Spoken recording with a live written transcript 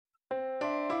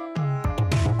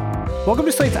Welcome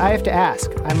to Slate's I Have to Ask.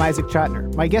 I'm Isaac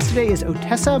Chotiner. My guest today is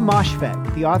Ottessa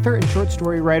Moshfegh, the author and short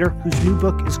story writer whose new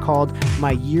book is called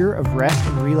My Year of Rest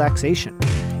and Relaxation.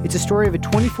 It's a story of a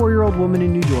 24-year-old woman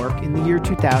in New York in the year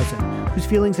 2000 whose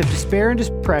feelings of despair and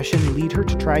depression lead her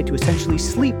to try to essentially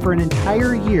sleep for an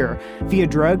entire year via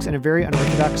drugs and a very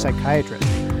unorthodox psychiatrist.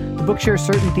 The book shares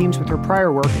certain themes with her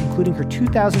prior work, including her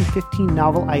 2015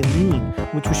 novel Eileen,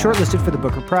 which was shortlisted for the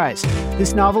Booker Prize.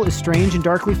 This novel is strange and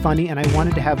darkly funny, and I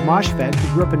wanted to have Moshfegh,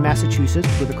 who grew up in Massachusetts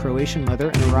with a Croatian mother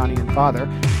and Iranian father,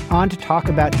 on to talk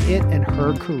about it and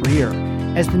her career.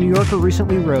 As The New Yorker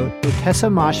recently wrote,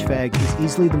 Ottessa Moshfegh is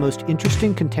easily the most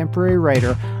interesting contemporary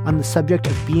writer on the subject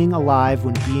of being alive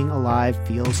when being alive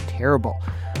feels terrible.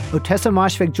 Ottessa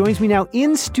Moshfegh joins me now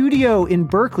in studio in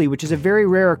Berkeley, which is a very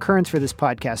rare occurrence for this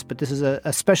podcast, but this is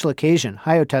a special occasion.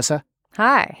 Hi, Ottessa.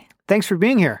 Hi. Thanks for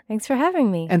being here. Thanks for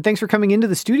having me. And thanks for coming into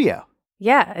the studio.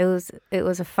 Yeah, it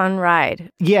was a fun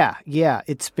ride. Yeah.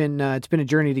 It's been a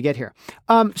journey to get here.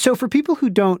 So for people who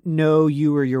don't know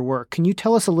you or your work, can you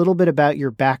tell us a little bit about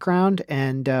your background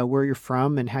and where you're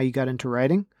from and how you got into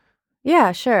writing?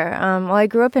 Yeah, sure. Well, I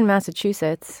grew up in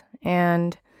Massachusetts,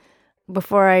 and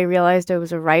before I realized I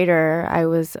was a writer, I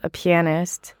was a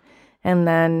pianist. And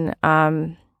then,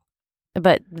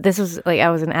 but this was like I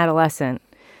was an adolescent.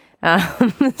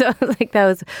 So like that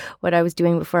was what I was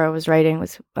doing before I was writing,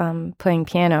 was playing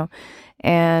piano.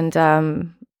 And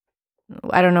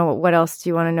I don't know, what else do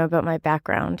you want to know about my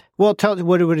background? Well,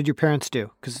 what did your parents do?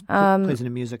 Because it plays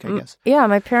into music, I guess. Yeah,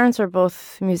 my parents are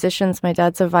both musicians. My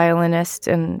dad's a violinist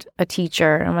and a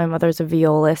teacher, and my mother's a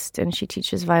violist, and she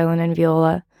teaches violin and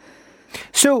viola.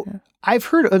 So I've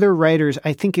heard other writers,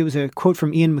 I think it was a quote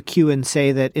from Ian McEwan,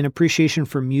 say that an appreciation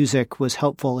for music was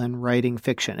helpful in writing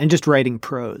fiction and just writing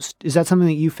prose. Is that something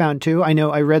that you found too? I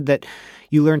know I read that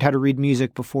you learned how to read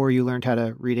music before you learned how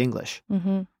to read English.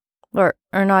 Mm-hmm. Or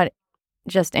not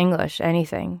just English,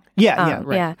 anything. Yeah,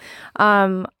 right.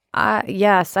 Yeah.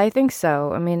 Yes, I think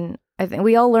so. I mean, I think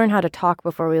we all learn how to talk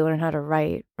before we learn how to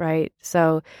write, right?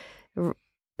 So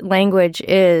language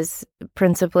is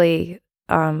principally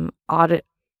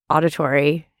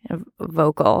auditory,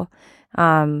 vocal.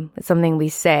 It's something we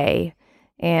say,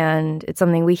 and it's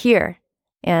something we hear.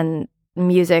 And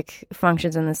music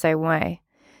functions in the same way.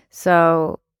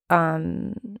 So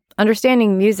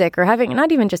understanding music, or having,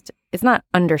 not even just, it's not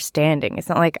understanding. It's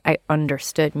not like I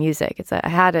understood music. I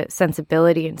had a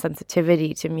sensibility and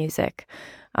sensitivity to music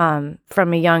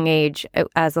from a young age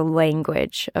as a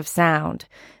language of sound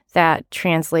that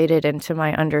translated into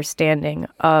my understanding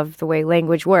of the way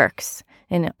language works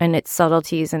and its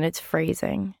subtleties and its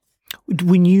phrasing.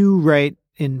 When you write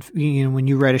when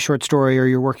you write a short story or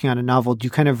you're working on a novel, do you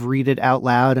kind of read it out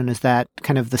loud? And is that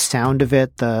kind of the sound of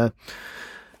it, I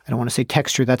don't want to say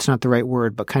texture, that's not the right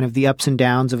word, but kind of the ups and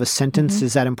downs of a sentence? Mm-hmm.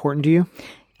 Is that important to you?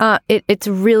 It's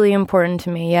really important to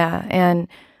me, yeah. And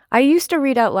I used to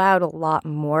read out loud a lot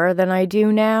more than I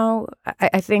do now.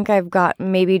 I think I've got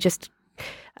maybe just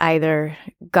either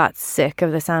got sick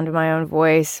of the sound of my own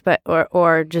voice,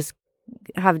 or just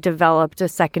have developed a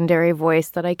secondary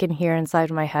voice that I can hear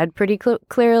inside my head pretty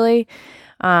clearly.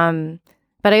 But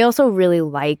I also really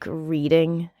like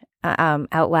reading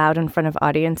out loud in front of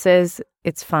audiences.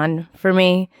 It's fun for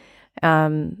me,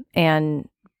 and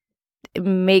it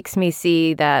makes me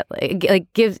see that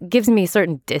gives me a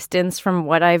certain distance from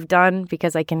what I've done,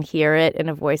 because I can hear it in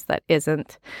a voice that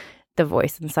isn't the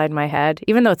voice inside my head,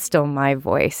 even though it's still my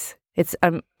voice.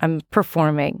 I'm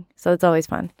performing, so it's always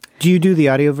fun. Do you do the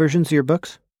audio versions of your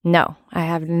books? No, I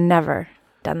have never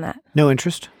done that. No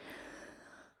interest?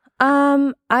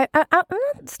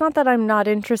 It's not that I'm not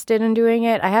interested in doing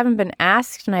it. I haven't been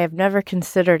asked, and I have never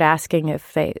considered asking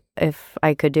if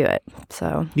I could do it.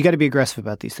 So you got to be aggressive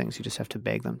about these things. You just have to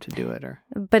beg them to do it,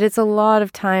 But it's a lot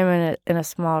of time in a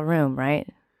small room, right?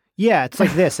 Yeah, it's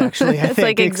like this, actually. It's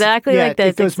like exactly like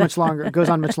this. It goes much longer. It goes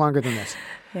on much longer than this.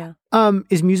 Yeah.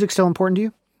 Is music still important to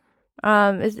you?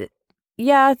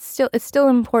 Yeah, it's still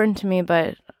important to me,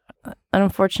 but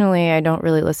unfortunately, I don't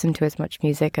really listen to as much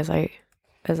music as I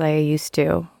used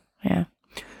to. Yeah.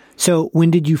 So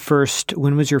when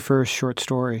was your first short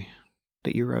story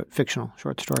that you wrote, fictional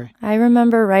short story? I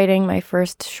remember writing my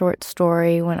first short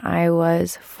story when I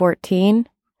was 14.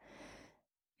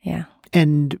 Yeah.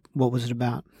 And what was it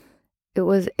about? It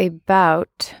was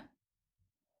about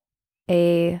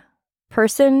a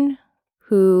person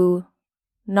who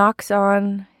knocks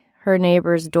on her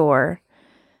neighbor's door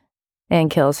and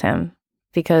kills him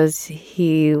because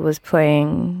he was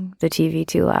playing the TV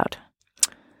too loud.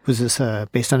 Was this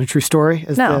based on a true story?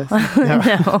 No.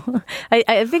 No.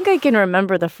 I think I can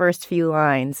remember the first few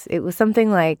lines. It was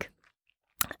something like,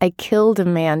 I killed a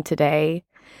man today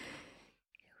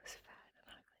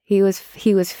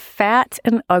He was fat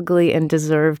and ugly and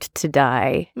deserved to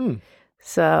die.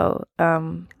 So,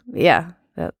 yeah,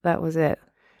 that was it.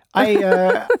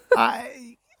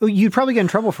 You'd probably get in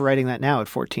trouble for writing that now at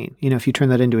 14. If you turn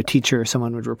that into a teacher,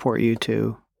 someone would report you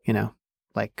to,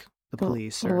 like the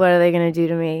police. Or... What are they going to do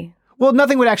to me? Well,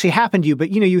 nothing would actually happen to you, but,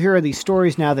 you hear these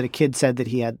stories now that a kid said that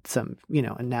he had some,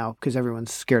 and now because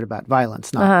everyone's scared about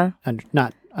violence, not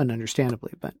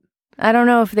ununderstandably, but. I don't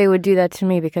know if they would do that to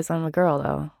me because I'm a girl,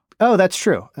 though. Oh, that's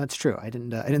true. That's true. I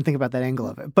didn't think about that angle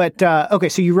of it. But okay,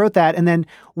 so you wrote that, and then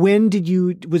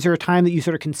was there a time that you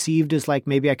sort of conceived as like,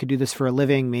 maybe I could do this for a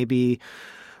living, maybe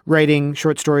writing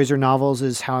short stories or novels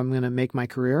is how I'm going to make my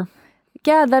career?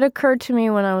 Yeah, that occurred to me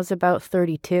when I was about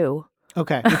 32.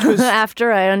 Okay. Which was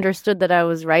after I understood that I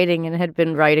was writing and had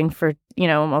been writing for,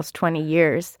 almost 20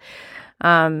 years.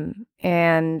 And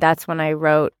that's when I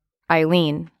wrote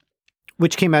Eileen.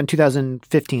 Which came out in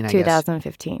 2015, I guess.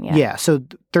 2015, yeah. Yeah, so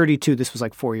 32, this was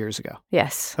like 4 years ago.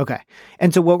 Yes. Okay.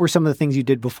 And so what were some of the things you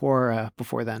did before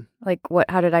then? Like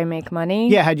how did I make money?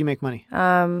 Yeah, how'd you make money?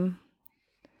 In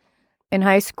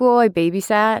high school, I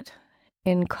babysat.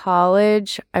 In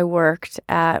college, I worked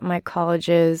at my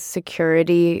college's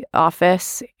security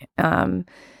office. And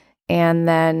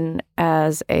then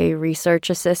as a research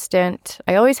assistant,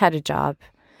 I always had a job.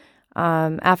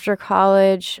 After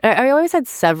college, I always had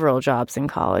several jobs in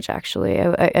college, actually.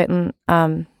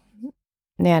 Now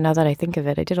that I think of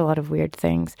it, I did a lot of weird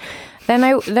things. Then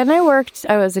I worked,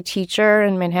 I was a teacher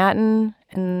in Manhattan,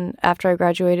 and after I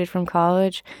graduated from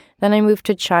college, then I moved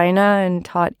to China and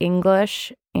taught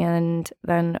English, and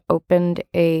then opened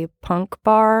a punk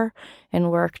bar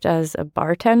and worked as a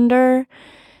bartender.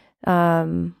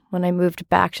 When I moved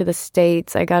back to the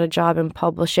States, I got a job in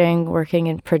publishing, working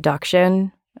in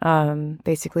production.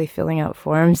 Basically filling out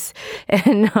forms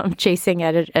and chasing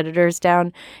editors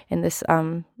down in this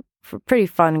pretty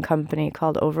fun company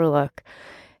called Overlook.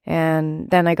 And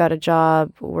then I got a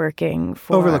job working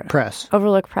for... Overlook Press.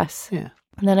 Overlook Press. Yeah.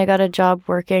 And then I got a job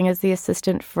working as the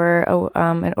assistant for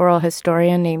an oral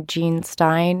historian named Jean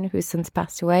Stein, who's since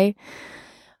passed away.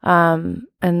 And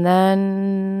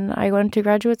then I went to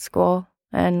graduate school.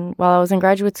 And while I was in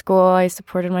graduate school, I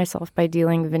supported myself by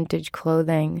dealing vintage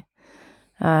clothing.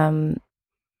 And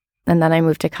then I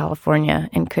moved to California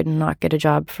and could not get a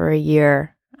job for a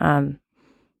year. And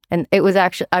it was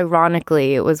actually,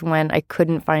 ironically, it was when I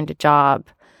couldn't find a job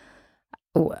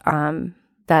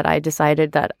that I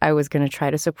decided that I was going to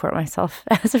try to support myself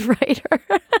as a writer.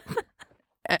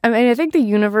 I mean, I think the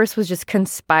universe was just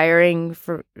conspiring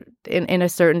in a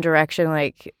certain direction,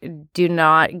 like, do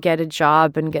not get a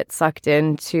job and get sucked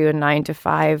into a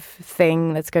 9-to-5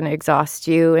 thing that's going to exhaust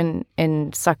you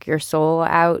and suck your soul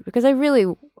out. Because I've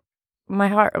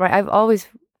always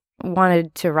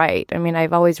wanted to write. I mean,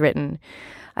 I've always written.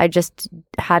 I just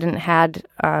hadn't had,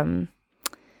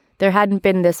 there hadn't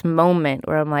been this moment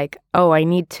where I'm like, oh, I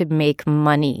need to make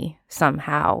money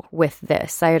somehow with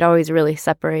this. I had always really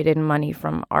separated money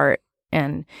from art,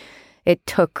 and it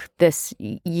took this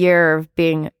year of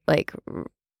being like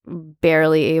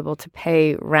barely able to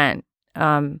pay rent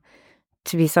to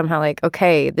be somehow like,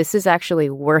 okay, this is actually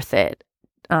worth it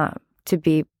to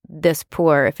be this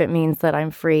poor if it means that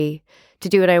I'm free to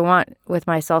do what I want with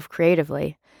myself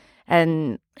creatively.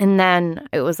 And then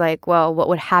it was like, well, what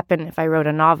would happen if I wrote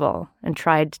a novel and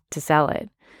tried to sell it?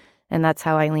 And that's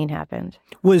how Eileen happened.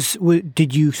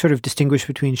 Did you sort of distinguish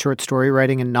between short story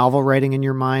writing and novel writing in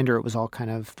your mind, or it was all kind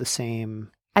of the same?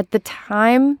 At the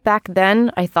time, back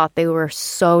then, I thought they were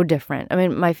so different. I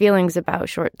mean, my feelings about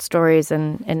short stories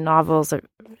and novels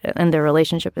and their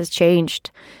relationship has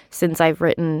changed since I've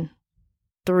written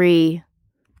 3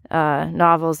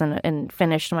 novels and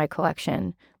finished my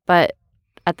collection. But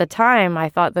at the time, I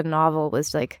thought the novel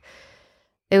was like,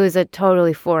 it was a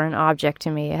totally foreign object to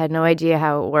me. I had no idea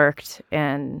how it worked,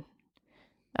 and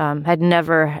had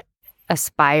never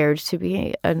aspired to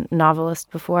be a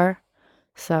novelist before.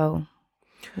 So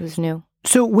it was new.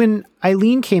 So when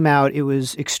Eileen came out, it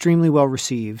was extremely well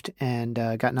received and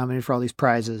got nominated for all these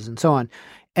prizes and so on.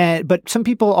 But some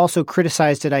people also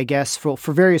criticized it, I guess, for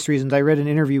various reasons. I read an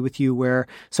interview with you where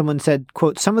someone said,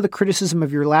 quote, some of the criticism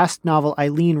of your last novel,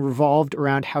 Eileen, revolved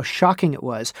around how shocking it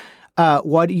was.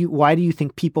 Why do you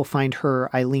think people find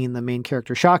her, Eileen, the main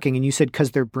character, shocking? And you said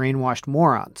because they're brainwashed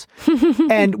morons.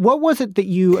 And what was it that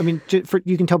you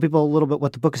can tell people a little bit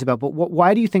what the book is about, but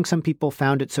why do you think some people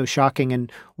found it so shocking,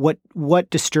 and what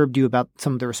disturbed you about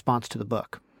some of the response to the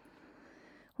book?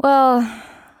 Well,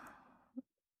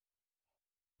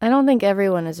 I don't think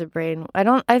everyone is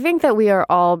I think that we are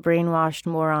all brainwashed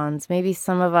morons, maybe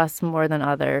some of us more than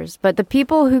others. But the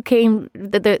people who came,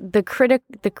 the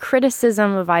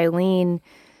criticism of Eileen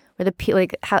or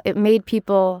like how it made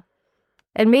people,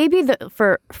 and maybe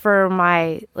for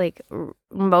my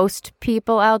most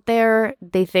people out there,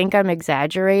 they think I'm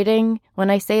exaggerating when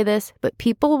I say this, but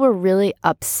people were really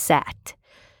upset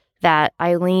that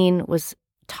Eileen was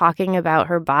talking about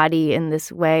her body in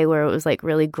this way where it was like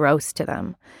really gross to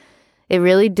them. It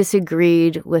really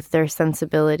disagreed with their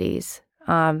sensibilities.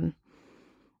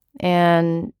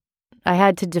 And I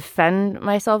had to defend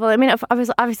myself. I mean,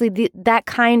 obviously that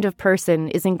kind of person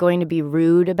isn't going to be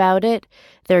rude about it.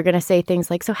 They're going to say things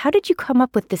like, so how did you come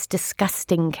up with this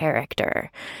disgusting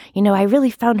character? I really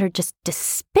found her just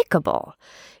despicable,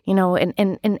 and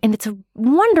it's a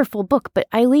wonderful book, but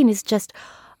Eileen is just,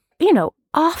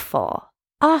 awful,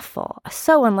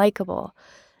 so unlikable.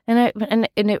 And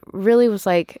it really was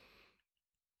like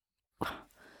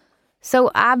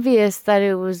so obvious that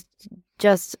it was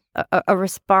just a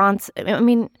response. I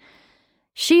mean,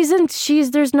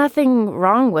 there's nothing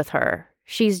wrong with her.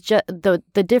 She's just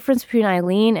the difference between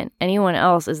Eileen and anyone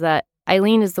else is that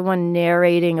Eileen is the one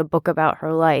narrating a book about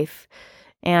her life,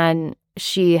 and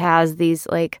she has these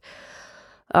very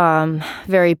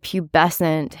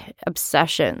pubescent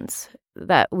obsessions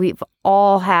that we've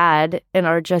all had and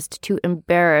are just too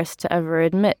embarrassed to ever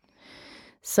admit.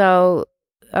 So,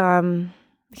 I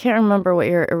can't remember what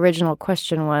your original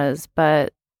question was,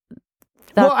 but...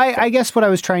 Well, I guess what I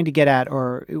was trying to get at,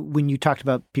 or when you talked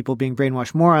about people being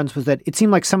brainwashed morons, was that it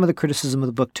seemed like some of the criticism of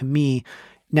the book to me,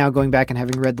 now going back and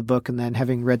having read the book and then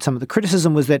having read some of the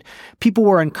criticism, was that people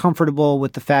were uncomfortable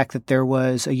with the fact that there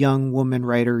was a young woman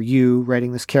writer, you,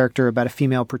 writing this character about a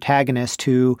female protagonist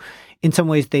who, in some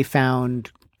ways, they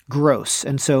found gross.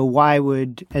 And so why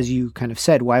would, as you kind of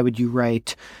said, why would you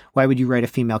write a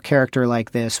female character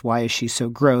like this? Why is she so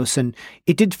gross? And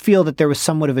it did feel that there was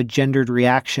somewhat of a gendered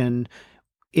reaction.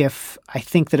 If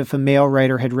a male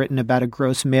writer had written about a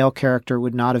gross male character,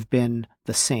 would not have been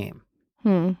the same.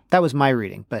 That was my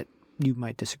reading, but you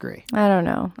might disagree. I don't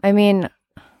know. I mean,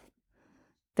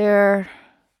 it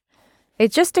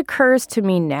just occurs to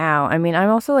me now. I mean, I'm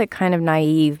also kind of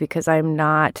naive because I'm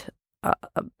not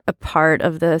a part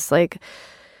of this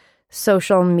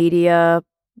social media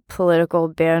political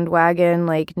bandwagon,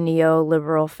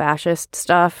 neoliberal fascist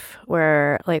stuff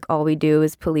where all we do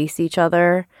is police each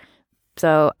other.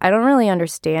 So I don't really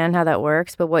understand how that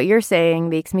works, but what you're saying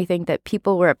makes me think that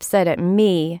people were upset at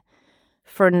me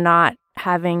for not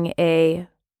having a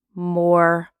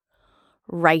more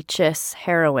righteous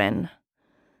heroine,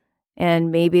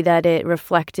 and maybe that it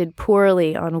reflected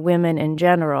poorly on women in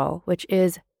general, which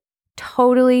is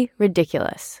totally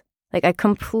ridiculous. I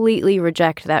completely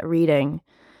reject that reading.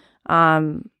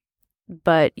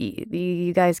 But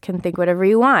you guys can think whatever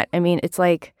you want. I mean, it's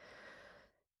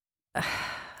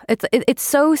it's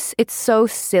so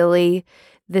silly,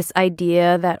 this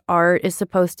idea that art is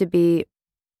supposed to be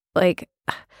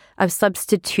a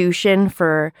substitution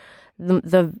for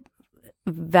the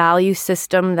value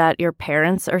system that your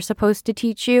parents are supposed to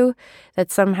teach you,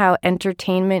 that somehow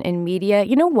entertainment and media,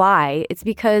 you know why? It's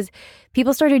because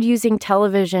people started using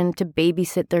television to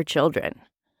babysit their children.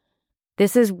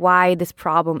 This is why this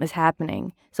problem is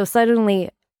happening. So suddenly,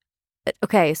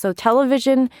 so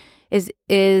television is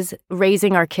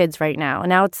raising our kids right now. And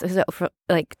now it's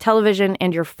television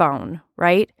and your phone,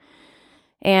 right?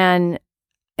 And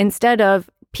instead of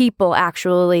people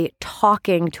actually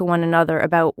talking to one another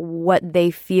about what they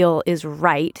feel is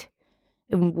right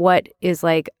and what is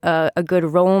a good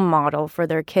role model for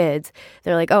their kids,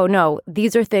 they're like, oh no,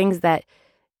 these are things that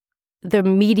the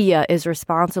media is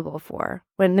responsible for,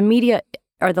 when the media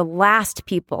are the last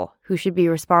people who should be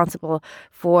responsible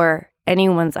for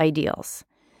anyone's ideals.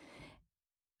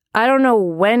 I don't know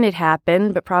when it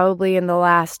happened, but probably in the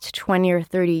last 20 or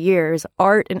 30 years,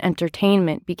 art and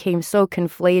entertainment became so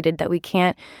conflated that we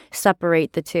can't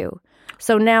separate the two.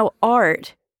 So now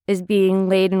art is being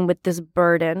laden with this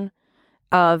burden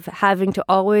of having to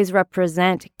always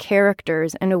represent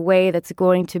characters in a way that's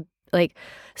going to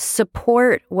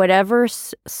support whatever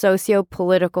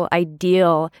socio-political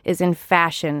ideal is in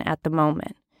fashion at the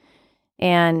moment.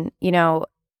 And,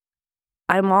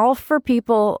 I'm all for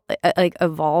people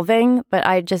evolving, but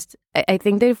I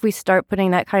think that if we start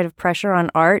putting that kind of pressure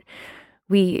on art,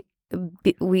 we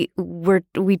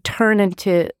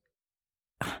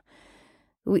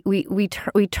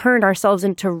turn ourselves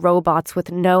into robots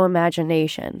with no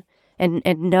imagination and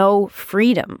no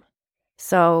freedom.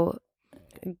 So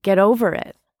get over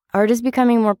it. Art is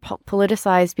becoming more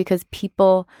politicized because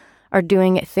people are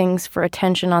doing things for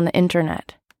attention on the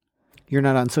internet. You're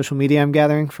not on social media, I'm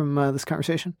gathering from this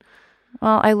conversation?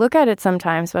 Well, I look at it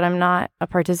sometimes, but I'm not a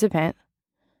participant.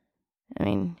 I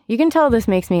mean, you can tell this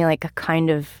makes me a kind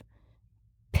of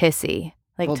pissy.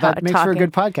 Like well, that makes for a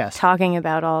good podcast. Talking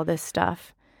about all this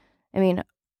stuff. I mean,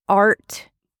 art,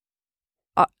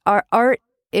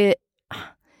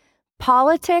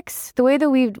 politics. The way that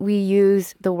we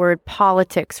use the word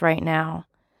politics right now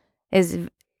is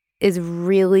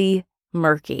really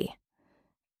murky,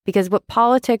 because what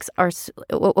politics are.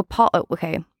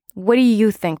 Okay, what do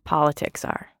you think politics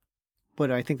are? What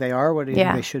do I think they are? What do you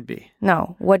think they should be?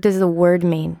 No. What does the word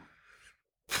mean?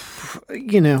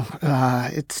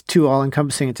 It's too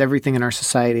all-encompassing. It's everything in our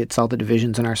society. It's all the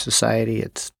divisions in our society.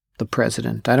 It's the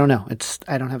president. I don't know.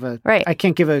 I don't have I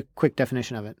can't give a quick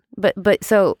definition of it. But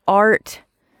so art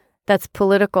that's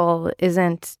political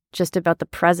isn't just about the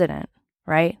president,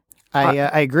 right?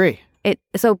 I agree.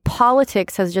 So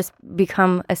politics has just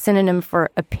become a synonym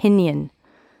for opinion.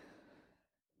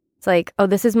 It's like, oh,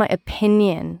 this is my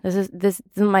opinion. This is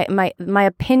my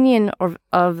opinion of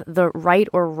the right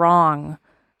or wrong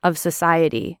of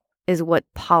society is what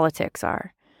politics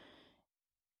are.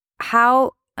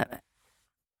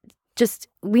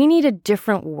 We need a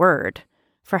different word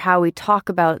for how we talk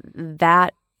about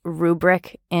that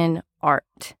rubric in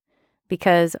art,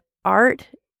 because art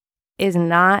is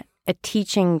not a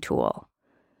teaching tool.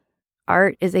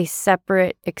 Art is a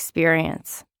separate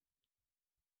experience.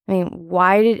 I mean,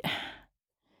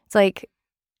 it's like,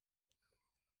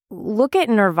 look at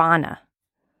Nirvana.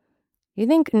 You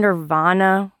think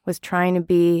Nirvana was trying to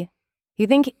be, you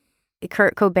think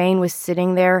Kurt Cobain was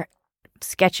sitting there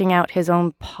sketching out his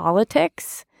own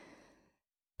politics?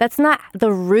 That's not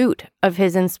the root of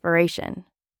his inspiration.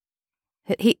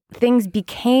 Things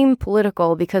became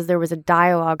political because there was a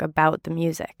dialogue about the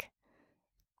music.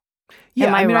 Yeah,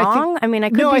 Am I wrong? I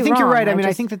could be No, I think wrong. you're right.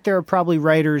 I think that there are probably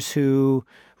writers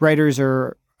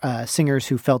or singers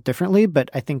who felt differently, but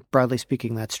I think broadly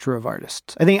speaking, that's true of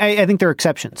artists. I think there are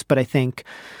exceptions, but I think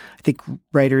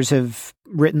writers have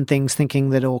written things thinking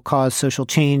that it will cause social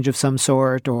change of some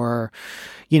sort, or,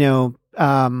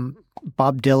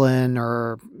 Bob Dylan,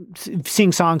 or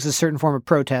seeing songs as a certain form of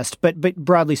protest. But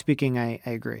broadly speaking, I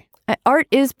agree. Art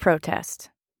is protest.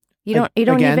 You don't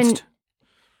even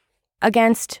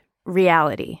against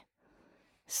reality.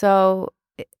 So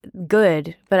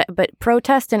good, but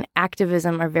protest and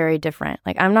activism are very different.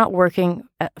 Like, I'm not working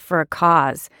for a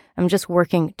cause. I'm just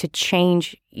working to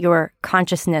change your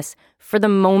consciousness for the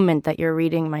moment that you're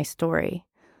reading my story.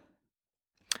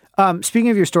 Speaking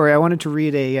of your story, I wanted to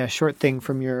read a short thing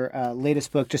from your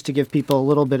latest book, just to give people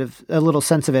a little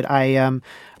sense of it. I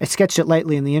sketched it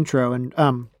lightly in the intro, and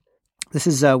this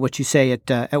is what you say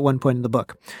at one point in the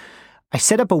book. I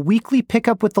set up a weekly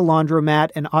pickup with the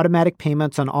laundromat and automatic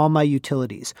payments on all my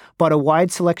utilities, bought a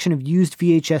wide selection of used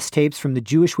VHS tapes from the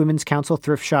Jewish Women's Council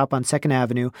thrift shop on 2nd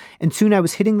Avenue, and soon I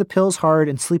was hitting the pills hard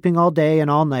and sleeping all day and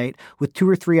all night with 2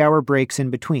 or 3 hour breaks in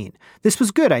between. This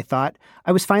was good, I thought.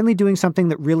 I was finally doing something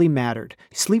that really mattered.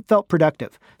 Sleep felt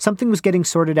productive. Something was getting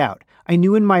sorted out. I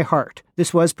knew in my heart,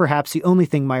 this was perhaps the only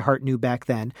thing my heart knew back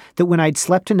then, that when I'd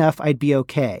slept enough, I'd be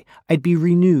okay. I'd be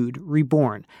renewed,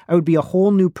 reborn. I would be a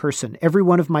whole new person, every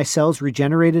one of my cells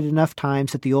regenerated enough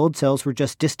times that the old cells were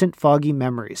just distant, foggy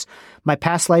memories. My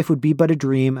past life would be but a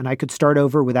dream, and I could start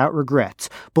over without regrets,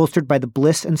 bolstered by the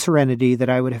bliss and serenity that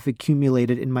I would have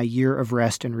accumulated in my year of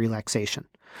rest and relaxation.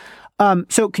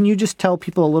 So can you just tell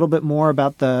people a little bit more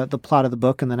about the plot of the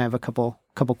book, and then I have a couple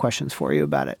questions for you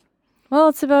about it. Well,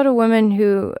 it's about a woman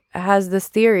who has this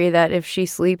theory that if she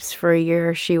sleeps for a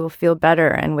year, she will feel better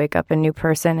and wake up a new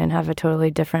person and have a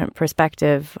totally different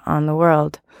perspective on the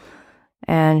world.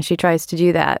 And she tries to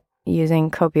do that using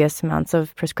copious amounts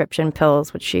of prescription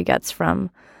pills, which she gets from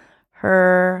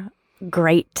her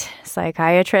great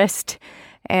psychiatrist,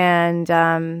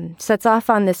 and sets off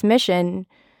on this mission,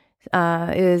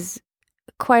 is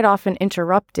quite often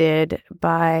interrupted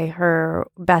by her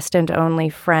best and only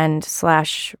friend /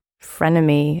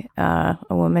 frenemy, a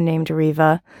woman named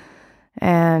Riva,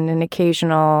 and an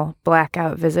occasional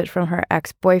blackout visit from her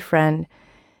ex-boyfriend.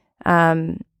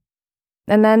 And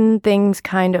then things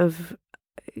kind of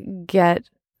get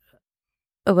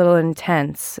a little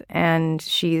intense, and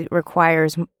she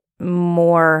requires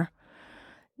more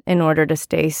in order to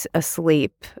stay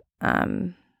asleep.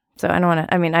 So I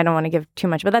don't want to give too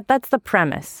much, but that's the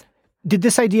premise. Did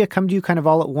this idea come to you kind of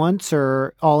all at once,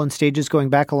 or all in stages going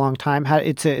back a long time?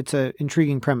 It's a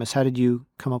intriguing premise. How did you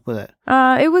come up with it?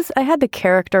 I had the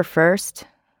character first.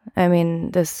 I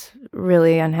mean, this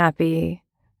really unhappy,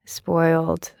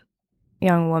 spoiled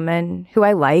young woman who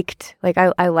I liked. Like,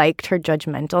 I liked her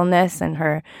judgmentalness and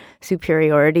her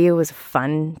superiority. It was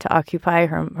fun to occupy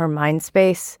her mind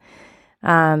space.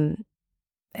 And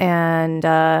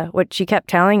what she kept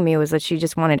telling me was that she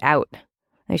just wanted out.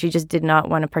 Like, she just did not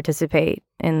want to participate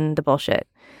in the bullshit.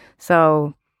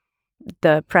 So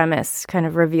the premise kind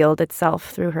of revealed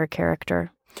itself through her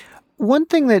character. One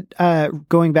thing that,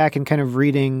 going back and kind of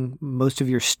reading most of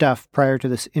your stuff prior to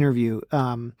this interview,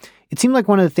 it seemed like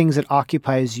one of the things that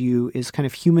occupies you is kind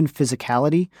of human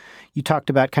physicality. You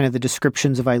talked about kind of the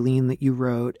descriptions of Eileen that you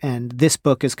wrote, and this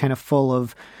book is kind of full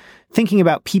of thinking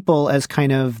about people as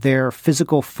kind of their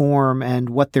physical form and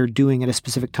what they're doing at a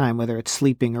specific time, whether it's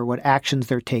sleeping or what actions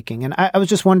they're taking. And I was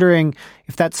just wondering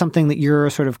if that's something that you're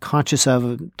sort of conscious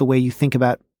of, the way you think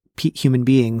about human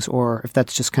beings, or if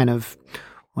that's just kind of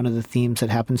one of the themes that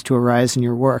happens to arise in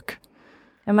your work.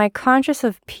 Am I conscious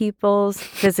of people's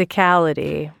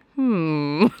physicality?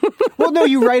 Well, no,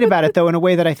 you write about it, though, in a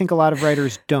way that I think a lot of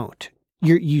writers don't.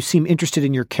 You seem interested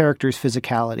in your character's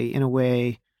physicality in a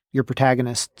way your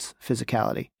protagonist's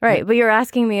physicality. Right, but you're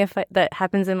asking me if that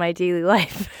happens in my daily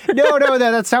life. No,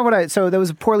 that's not what I... So that was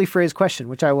a poorly phrased question,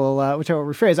 which I will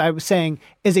rephrase. I was saying,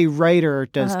 as a writer,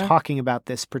 does talking about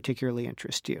this particularly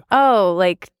interest you? Oh,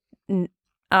 like...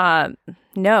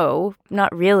 No,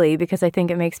 not really, because I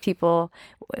think it makes people,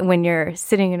 when you're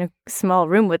sitting in a small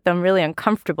room with them, really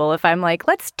uncomfortable. If I'm like,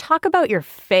 let's talk about your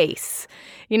face,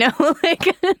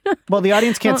 like. Well, the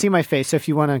audience can't see my face, so if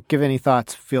you want to give any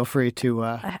thoughts, feel free to.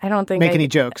 I don't think make any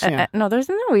jokes. Yeah. No,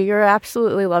 you're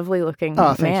absolutely lovely looking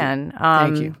man.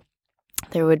 Thank you.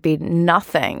 There would be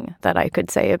nothing that I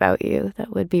could say about you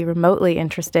that would be remotely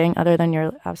interesting, other than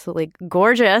you're absolutely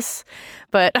gorgeous.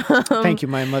 But thank you.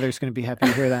 My mother's going to be happy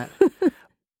to hear that.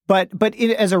 But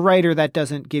as a writer, that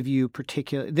doesn't give you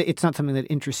it's not something that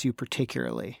interests you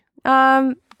particularly.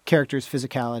 Characters'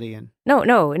 physicality and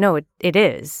no, it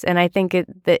is, and I think it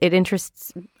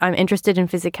interests. I'm interested in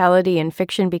physicality in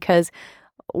fiction because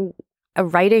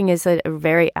writing is a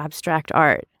very abstract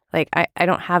art. Like, I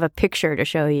don't have a picture to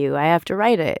show you. I have to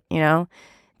write it,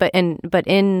 But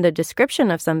in the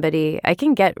description of somebody, I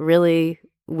can get really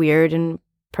weird and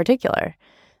particular.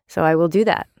 So I will do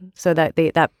that so that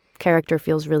that character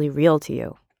feels really real to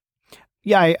you.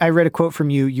 Yeah, I read a quote from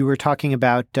you. You were talking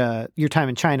about your time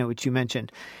in China, which you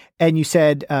mentioned. And you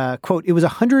said, quote, "It was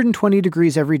 120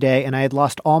 degrees every day and I had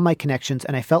lost all my connections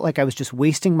and I felt like I was just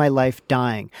wasting my life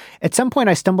dying. At some point,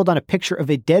 I stumbled on a picture of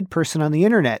a dead person on the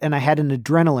internet and I had an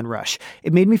adrenaline rush.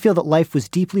 It made me feel that life was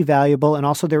deeply valuable and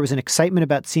also there was an excitement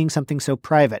about seeing something so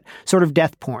private, sort of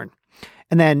death porn."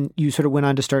 And then you sort of went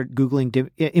on to start Googling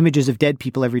images of dead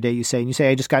people every day, you say. And you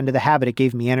say, I just got into the habit. It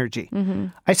gave me energy. Mm-hmm.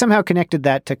 I somehow connected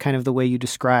that to kind of the way you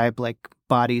describe like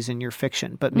bodies in your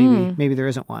fiction. But maybe there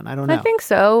isn't one. I don't know. I think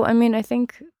so. I mean, I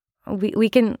think we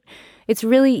can... It's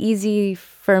really easy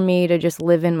for me to just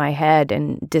live in my head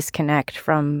and disconnect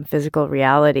from physical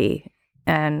reality.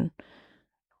 And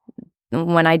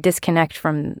when I disconnect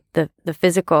from the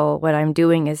physical, what I'm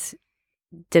doing is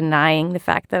denying the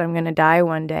fact that I'm going to die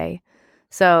one day.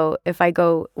 So if I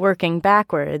go working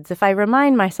backwards, if I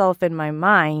remind myself in my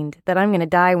mind that I'm going to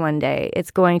die one day,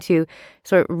 it's going to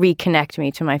sort of reconnect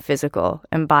me to my physical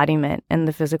embodiment and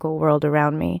the physical world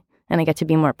around me, and I get to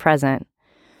be more present.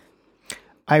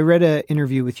 I read an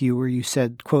interview with you where you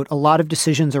said, quote, "A lot of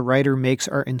decisions a writer makes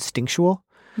are instinctual."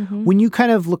 Mm-hmm. When you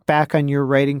kind of look back on your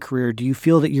writing career, do you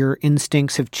feel that your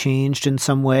instincts have changed in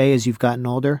some way as you've gotten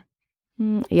older?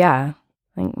 Yeah.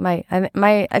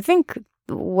 I think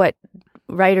what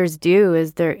writers do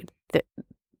is they're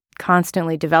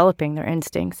constantly developing their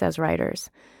instincts as writers.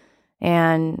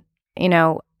 And,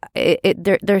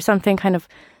 there's something kind of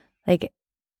like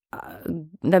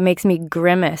that makes me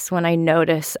grimace when I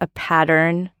notice a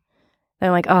pattern. And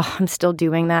I'm like, oh, I'm still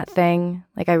doing that thing.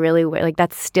 Like, I really, like,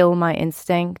 that's still my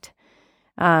instinct.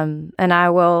 And I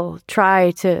will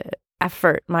try to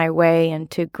effort my way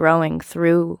into growing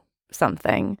through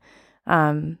something.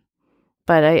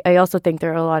 But I also think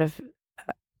there are a lot of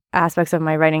aspects of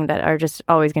my writing that are just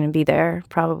always going to be there,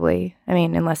 probably. I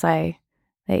mean, unless I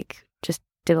just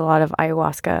did a lot of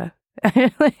ayahuasca.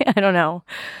 I don't know.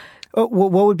 Oh,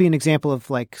 what would be an example of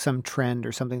like some trend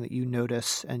or something that you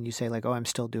notice and you say like, oh, I'm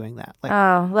still doing that?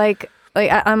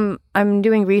 I'm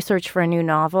doing research for a new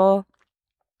novel,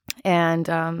 and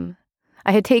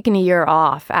I had taken a year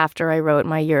off after I wrote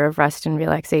my Year of Rest and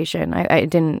Relaxation. I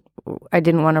didn't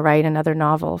want to write another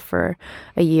novel for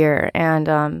a year,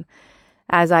 and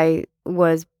as I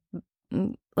was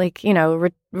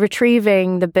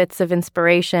retrieving the bits of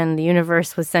inspiration the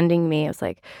universe was sending me, I was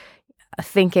like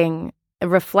thinking,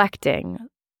 reflecting.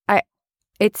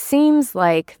 It seems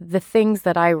like the things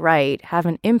that I write have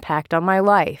an impact on my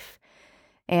life.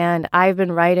 And I've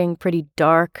been writing pretty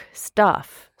dark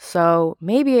stuff. So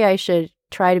maybe I should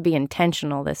try to be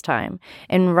intentional this time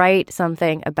and write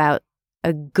something about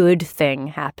a good thing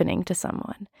happening to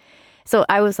someone. So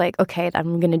I was like, okay,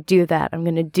 I'm going to do that. I'm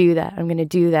going to do that. I'm going to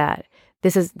do that.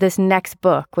 This next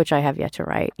book, which I have yet to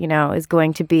write, is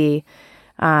going to be,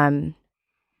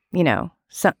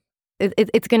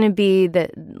 it's going to be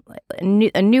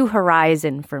a new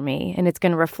horizon for me, and it's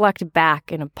going to reflect back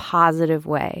in a positive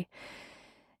way.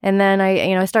 And then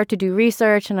I start to do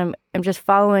research, and I'm just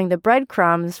following the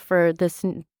breadcrumbs for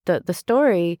the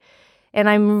story, and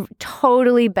I'm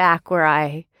totally back where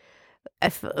I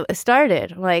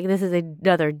started. Like, this is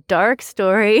another dark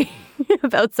story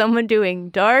about someone doing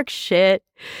dark shit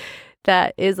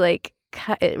that is like,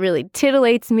 it really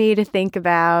titillates me to think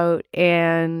about,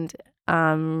 and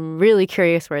I'm really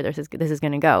curious where this is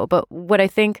going to go. But what I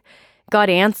think got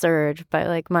answered by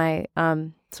like my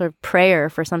sort of prayer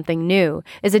for something new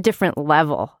is a different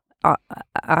level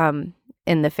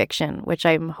in the fiction, which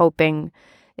I'm hoping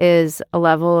is a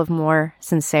level of more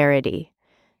sincerity.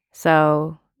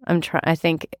 So I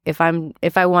think if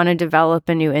I want to develop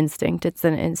a new instinct, it's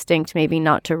an instinct maybe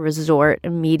not to resort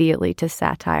immediately to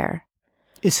satire.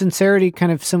 Is sincerity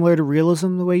kind of similar to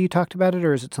realism, the way you talked about it,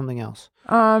 or is it something else?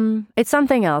 It's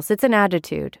something else. It's an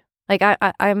attitude. Like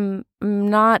I'm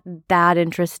not that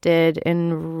interested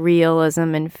in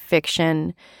realism and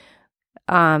fiction,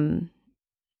 the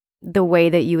way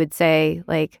that you would say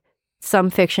like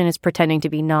some fiction is pretending to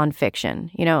be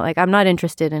nonfiction. Like I'm not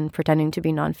interested in pretending to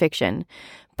be nonfiction,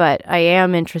 but I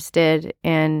am interested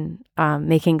in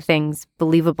making things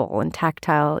believable and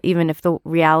tactile, even if the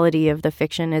reality of the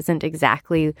fiction isn't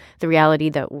exactly the reality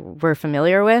that we're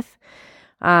familiar with.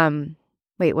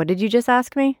 Wait, what did you just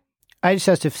ask me? I just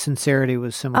asked if sincerity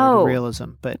was similar to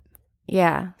realism, but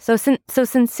yeah. So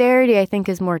sincerity, I think,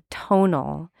 is more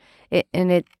tonal.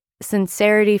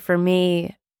 Sincerity for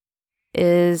me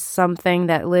is something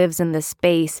that lives in the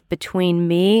space between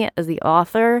me as the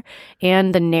author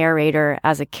and the narrator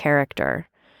as a character.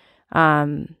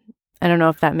 I don't know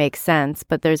if that makes sense,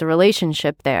 but there's a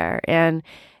relationship there, and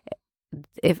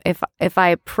if I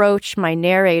approach my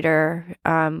narrator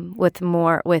with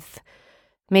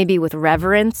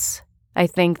reverence, I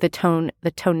think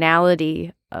the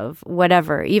tonality of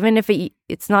whatever, even if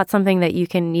it's not something that you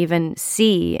can even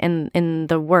see in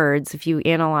the words, if you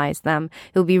analyze them,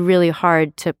 it'll be really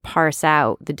hard to parse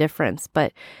out the difference.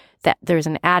 But that there's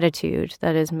an attitude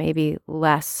that is maybe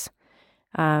less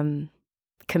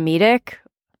comedic.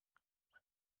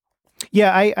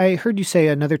 Yeah, I heard you say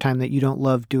another time that you don't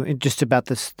love doing just about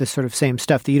this sort of same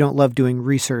stuff, that you don't love doing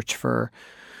research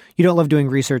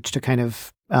to kind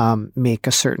of make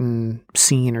a certain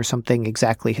scene or something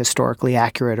exactly historically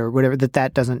accurate or whatever,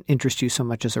 that doesn't interest you so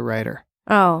much as a writer.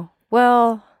 Oh,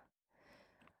 well,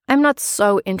 I'm not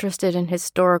so interested in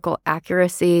historical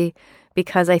accuracy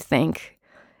because I think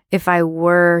if I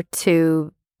were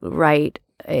to write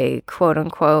a quote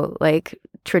unquote like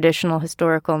traditional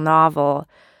historical novel,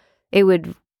 it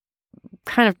would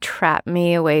kind of trap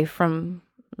me away from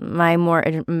my more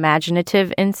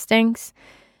imaginative instincts.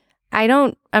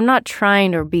 I'm not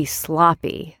trying to be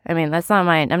sloppy. I mean, that's not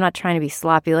I'm not trying to be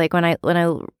sloppy. Like when I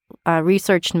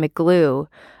researched McGlue,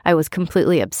 I was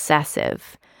completely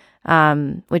obsessive,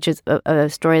 which is a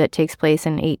story that takes place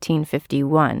in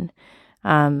 1851.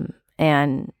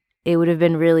 And it would have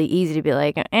been really easy to be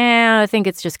like, I think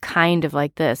it's just kind of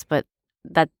like this, but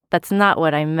that's not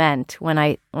what I meant when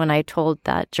I told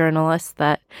that journalist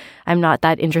that I'm not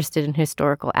that interested in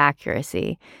historical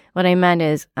accuracy. What I meant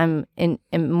is I'm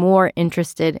more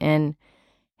interested in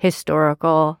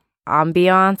historical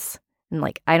ambiance, and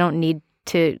like I don't need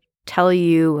to tell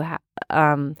you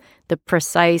the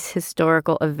precise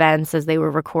historical events as they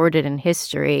were recorded in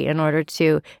history in order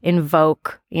to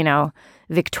invoke,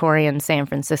 Victorian San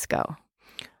Francisco.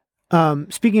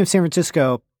 Speaking of San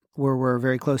Francisco, where we're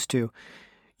very close to,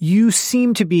 you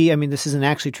seem to be, I mean, this isn't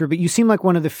actually true, but you seem like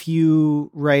one of the few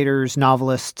writers,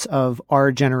 novelists of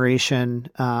our generation,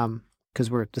 because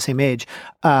we're the same age,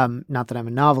 not that I'm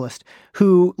a novelist,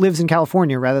 who lives in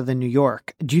California rather than New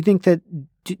York. Do you think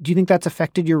that's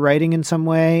affected your writing in some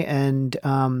way? And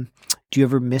do you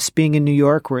ever miss being in New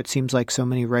York, where it seems like so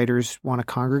many writers want to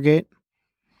congregate?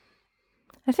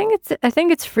 I think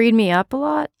it's freed me up a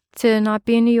lot to not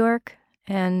be in New York,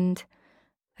 and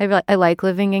I like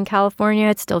living in California.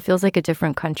 It still feels like a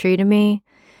different country to me.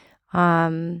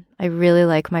 I really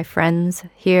like my friends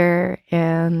here,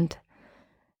 and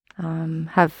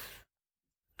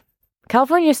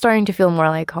California is starting to feel more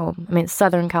like home. I mean,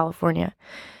 Southern California,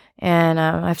 and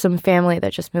I have some family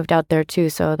that just moved out there too,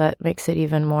 so that makes it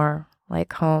even more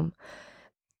like home.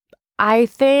 I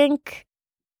think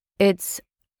it's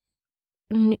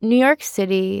New York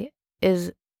City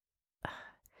is.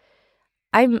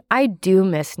 I do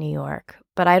miss New York,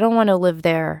 but I don't want to live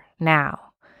there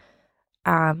now.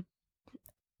 New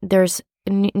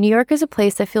York is a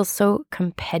place that feels so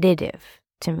competitive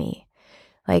to me.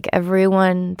 Like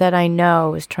everyone that I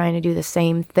know is trying to do the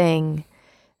same thing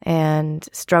and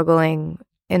struggling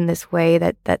in this way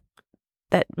that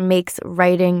makes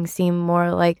writing seem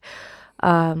more like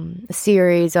a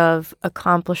series of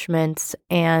accomplishments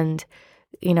and,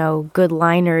 good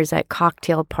liners at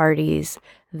cocktail parties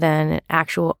than an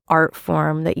actual art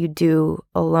form that you do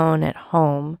alone at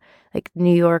home. Like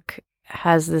New York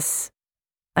has this,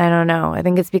 I don't know, I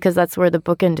think it's because that's where the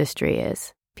book industry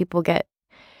is. People get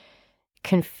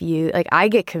confused. Like I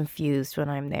get confused when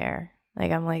I'm there.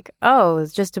 Like I'm like, oh,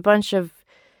 it's just a bunch of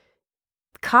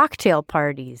cocktail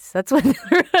parties. That's what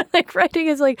like writing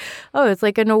is like. Oh, it's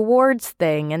like an awards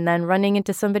thing, and then running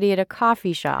into somebody at a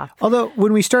coffee shop. Although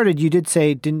when we started, you did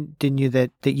say, didn't you,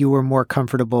 that you were more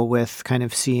comfortable with kind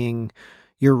of seeing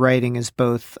your writing as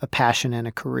both a passion and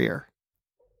a career?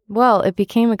 Well, it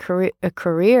became a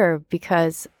career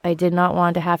because I did not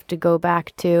want to have to go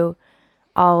back to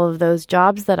all of those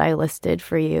jobs that I listed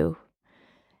for you.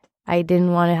 I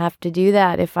didn't want to have to do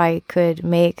that. If I could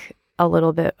make a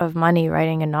little bit of money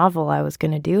writing a novel, I was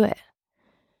going to do it.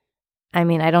 I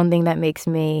mean, I don't think that makes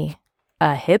me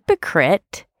a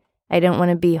hypocrite. I don't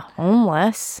want to be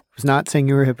homeless. I was not saying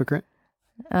you were a hypocrite.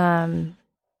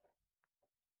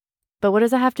 But what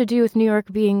does that have to do with New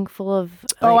York being full of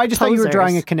I just posers? thought you were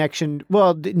drawing a connection.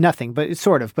 Well, nothing, but it's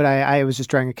sort of. But I was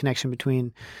just drawing a connection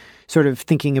between sort of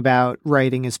thinking about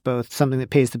writing as both something that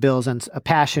pays the bills and a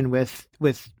passion with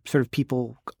sort of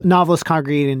people, novelists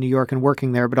congregating in New York and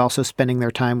working there, but also spending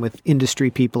their time with industry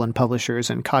people and publishers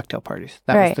and cocktail parties.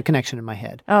 That was the connection in my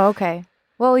head. Oh, okay.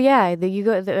 Well, yeah,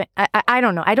 I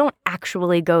don't know. I don't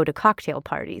actually go to cocktail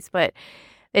parties, but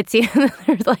it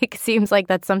seems like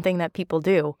that's something that people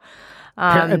do.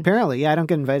 Apparently, yeah, I don't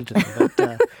get invited to them.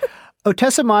 But,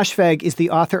 Ottessa Moshfegh is the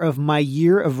author of My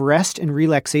Year of Rest and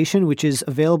Relaxation, which is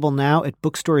available now at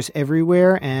bookstores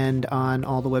everywhere and on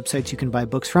all the websites you can buy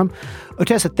books from.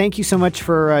 Ottessa, thank you so much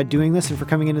for doing this and for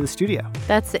coming into the studio.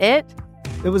 That's it?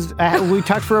 It was we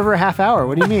talked for over a half hour.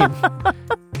 What do you mean?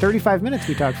 35 minutes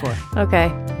we talked for.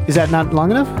 Okay. Is that not long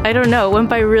enough? I don't know. It went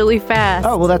by really fast.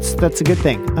 Oh, well, that's a good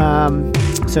thing.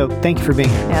 So thank you for being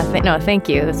here. Yeah, thank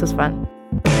you. This was fun.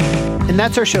 And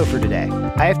that's our show for today.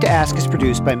 I Have to Ask is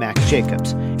produced by Max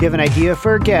Jacobs. If you have an idea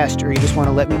for a guest or you just want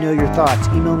to let me know your thoughts,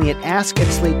 email me at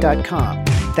ask@slate.com.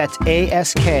 That's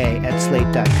ASK@slate.com.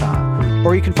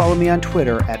 Or you can follow me on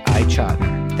Twitter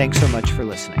 @iChotner. Thanks so much for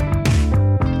listening.